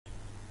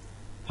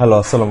Hello,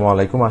 আসসালামু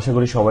আলাইকুম। আশা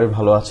করি সবাই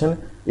ভালো আছেন।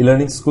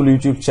 ইলার্নিং স্কুল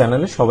ইউটিউব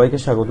চ্যানেলে সবাইকে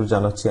স্বাগত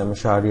জানাচ্ছি। আমি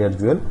শাহরিয়ার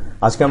জুয়েল।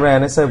 আজকে আমরা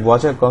এনএসআই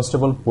ওয়াচার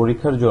কনস্টেবল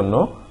পরীক্ষার জন্য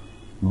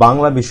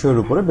বাংলা বিষয়ের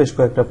উপরে বেশ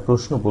কয়েকটা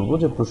প্রশ্ন পড়ব,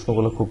 যে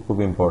প্রশ্নগুলো খুব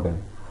ইম্পর্টেন্ট।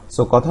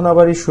 সো কথা না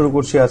বাড়িয়ে শুরু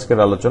করছি আজকের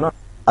আলোচনা।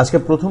 আজকে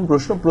প্রথম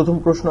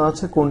প্রশ্ন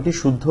আছে, কোনটি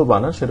শুদ্ধ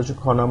বানান? সেটা হচ্ছে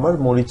খ নাম্বার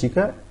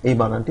মরীচিকা, এই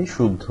বানানটি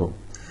শুদ্ধ।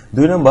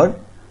 2 নম্বর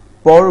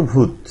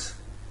পরভূত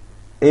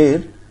এর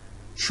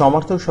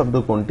সমার্থক শব্দ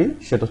কোনটি?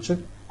 সেটা হচ্ছে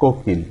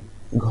কোকিল।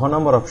 ঘ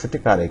নাম্বার অপশনটি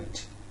কারেক্ট।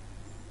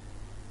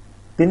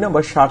 3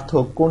 নম্বর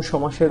সার্থক কোন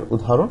সমাসের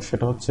উদাহরণ?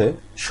 সেটা হচ্ছে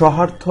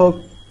সহার্থক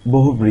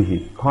বহুব্রীহি।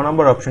 খ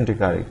নাম্বার অপশনটি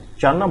কারেক্ট।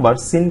 4 নম্বর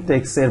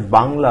সিনটেক্স এর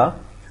বাংলা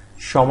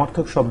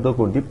সমার্থক শব্দ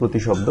কোনটি?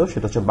 প্রতিশব্দ।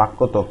 সেটা হচ্ছে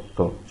বাক্যতত্ত্ব।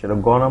 সেটা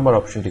গ নাম্বার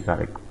অপশনটি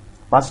কারেক্ট।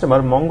 5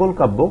 নম্বর মঙ্গল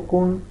কাব্য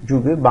কোন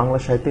যুগে বাংলা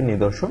সাহিত্যের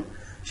নিদর্শন?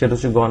 সেটা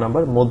হচ্ছে গ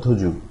নাম্বার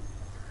মধ্যযুগ।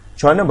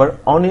 6 নম্বর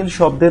অনিল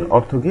শব্দের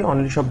অর্থ কি?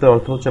 অনিল শব্দের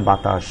অর্থ হচ্ছে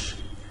বাতাস।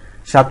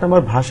 7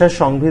 নম্বর ভাষার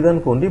সংবিধান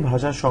কোনটি?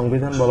 ভাষার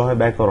সংবিধান বলা হয়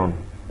ব্যাকরণ।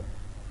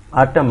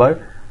 8 নম্বর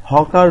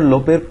হকার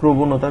লোপের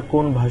প্রবণতা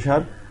কোন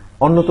ভাষার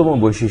অন্যতম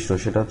বৈশিষ্ট্য?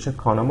 সেটা হচ্ছে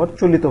খ নম্বর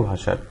চলিত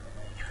ভাষার।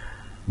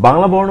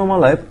 বাংলা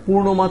বর্ণমালায়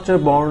পূর্ণমাত্রার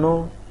বর্ণ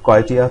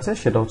কয়টি আছে?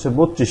 সেটা হচ্ছে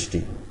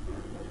 32টি।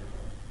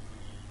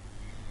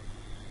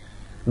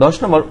 10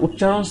 নম্বর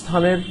উচ্চারণ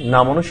স্থানের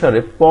নাম অনুসারে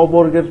প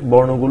বর্গের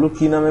বর্ণগুলো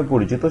কি নামে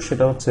পরিচিত?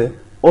 সেটা হচ্ছে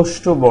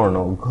অষ্টবর্ণ।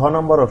 ঘ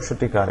নম্বর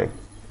অপশনটি কারেক্ট।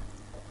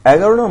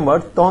 11 নম্বর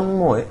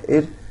তন্ময়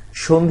এর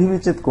সন্ধি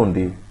বিচ্ছেদ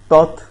কোনটি?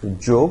 তৎ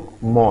যোগ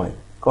ময়।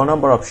 ক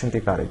নম্বর অপশনটি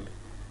কারেক্ট।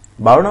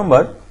 12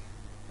 নম্বর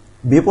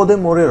বিপদে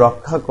মোরে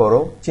রক্ষা করো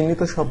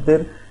চিহ্নিত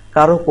শব্দের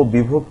কারক ও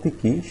বিভক্তি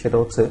কি? সেটা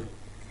হচ্ছে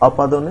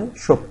অপাদনে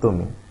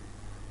সপ্তমী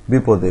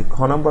বিপদে। খ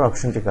নম্বর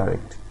অপশনটি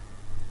কারেক্ট।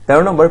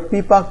 13 নম্বর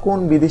পিপা কোন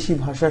বিদেশি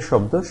ভাষার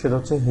শব্দ? সেটা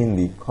হচ্ছে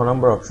হিন্দি। খ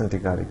নম্বর অপশনটি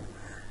কারেক্ট।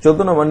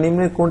 14 নম্বর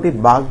নিম্নের কোনটি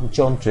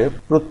বাকযন্ত্রের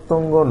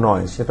প্রত্যঙ্গ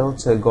নয়? সেটা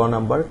হচ্ছে গ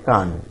নম্বর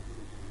কান।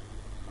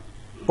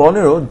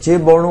 15 যে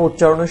বর্ণ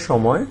উচ্চারণের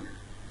সময়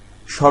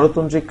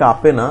স্বরতন্ত্রী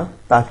কাঁপে না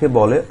তাকে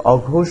বলে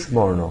অঘোষ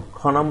বর্ণ। খ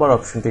নম্বর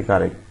অপশনটি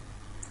কারেক্ট।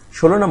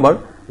 16 নম্বর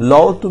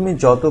লও তুমি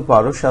যত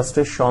পারো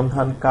শাস্ত্রের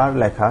সন্ধান কার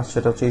লেখা?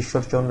 সেটা হচ্ছে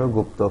ঈশ্বরচন্দ্র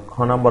গুপ্ত। খ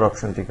নম্বর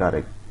অপশনটি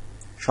কারেক্ট।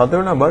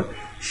 17 নম্বর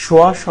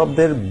সোয়া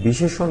শব্দের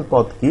বিশেষণ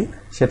পদ কি?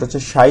 সেটা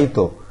হচ্ছে সাহিত্য।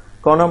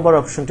 ক নম্বর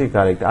অপশনটি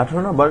কারেক্ট।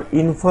 18 নম্বর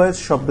ইনভয়েস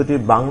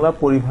শব্দটির বাংলা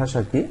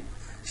পরিভাষা কি?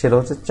 সেটা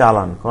হচ্ছে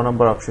চালান। ক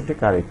নম্বর অপশনটি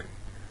কারেক্ট।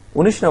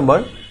 19 নম্বর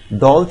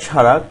দল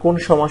ছাড়া কোন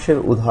সমাসের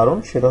উদাহরণ?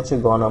 সেটা হচ্ছে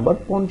গ নম্বর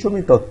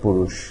পঞ্চমী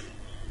তৎপুরুষ।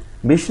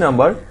 20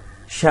 নম্বর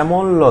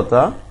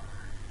শ্যামললতা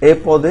এ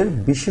পদের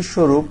বিশেষ্য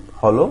রূপ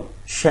হলো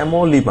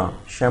শ্যামলিমা।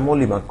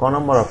 শ্যামলিমা। ক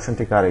নম্বর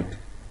অপশনটি কারেক্ট।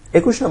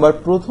 21 নম্বর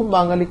প্রথম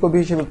বাঙালি কবি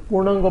হিসেবে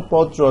পূর্ণাঙ্গ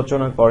পদ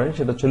রচনা করেন?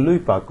 সেটা হচ্ছে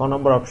লুইপা। ক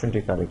নম্বর অপশনটি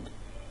কারেক্ট।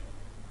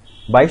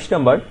 22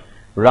 নম্বর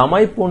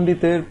রামাই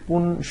পণ্ডিতের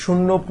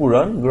শূন্য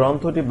পুরাণ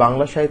গ্রন্থটি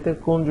বাংলা সাহিত্যের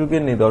কোন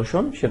যুগের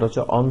নিদর্শন? সেটা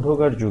হচ্ছে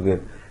অন্ধকার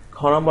যুগের। খ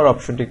নম্বর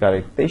অপশনটি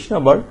কারেক্ট। 23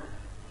 নম্বর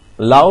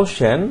লাও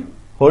সেন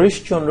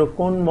হরিশ্চন্দ্র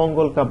কোন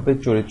মঙ্গল কাব্যের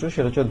চরিত্র?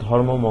 সেটা হচ্ছে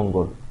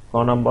ধর্মমঙ্গল। ক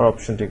নম্বর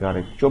অপশনটি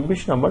কারেক্ট।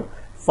 24 নম্বর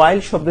ফাইল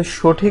শব্দের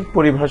সঠিক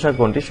পরিভাষা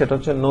কোনটি? সেটা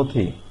হচ্ছে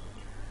নথি।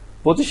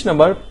 25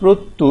 নম্বর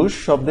প্রত্যুষ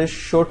শব্দের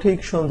সঠিক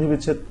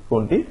সন্ধিবিচ্ছেদ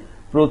কোনটি?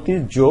 প্রতি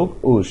যোগ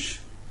উষ।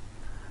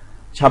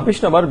 26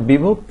 নম্বর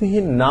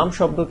বিভক্তিহীন নাম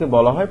শব্দকে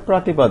বলা হয়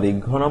প্রাতিপাদিক।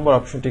 ঘ নম্বর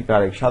অপশনটি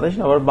কারেক্ট। 27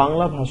 নম্বর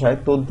বাংলা ভাষায়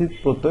তদ্ধিত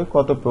প্রত্যয়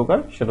কত প্রকার?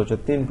 সেটা হচ্ছে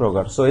 3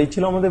 প্রকার। সো এই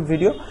ছিল আমাদের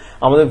ভিডিও।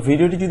 আমাদের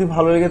ভিডিওটি যদি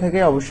ভালো লেগে থাকে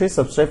অবশ্যই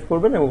সাবস্ক্রাইব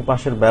করবেন এবং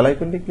পাশের বেল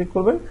আইকনটি ক্লিক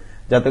করবেন,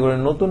 যাতে করে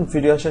নতুন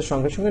ভিডিও আসার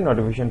সঙ্গে সঙ্গে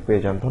নোটিফিকেশন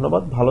পেয়ে যান।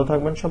 ধন্যবাদ, ভালো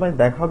থাকবেন সবাই।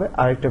 দেখা হবে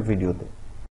আরেকটা ভিডিওতে।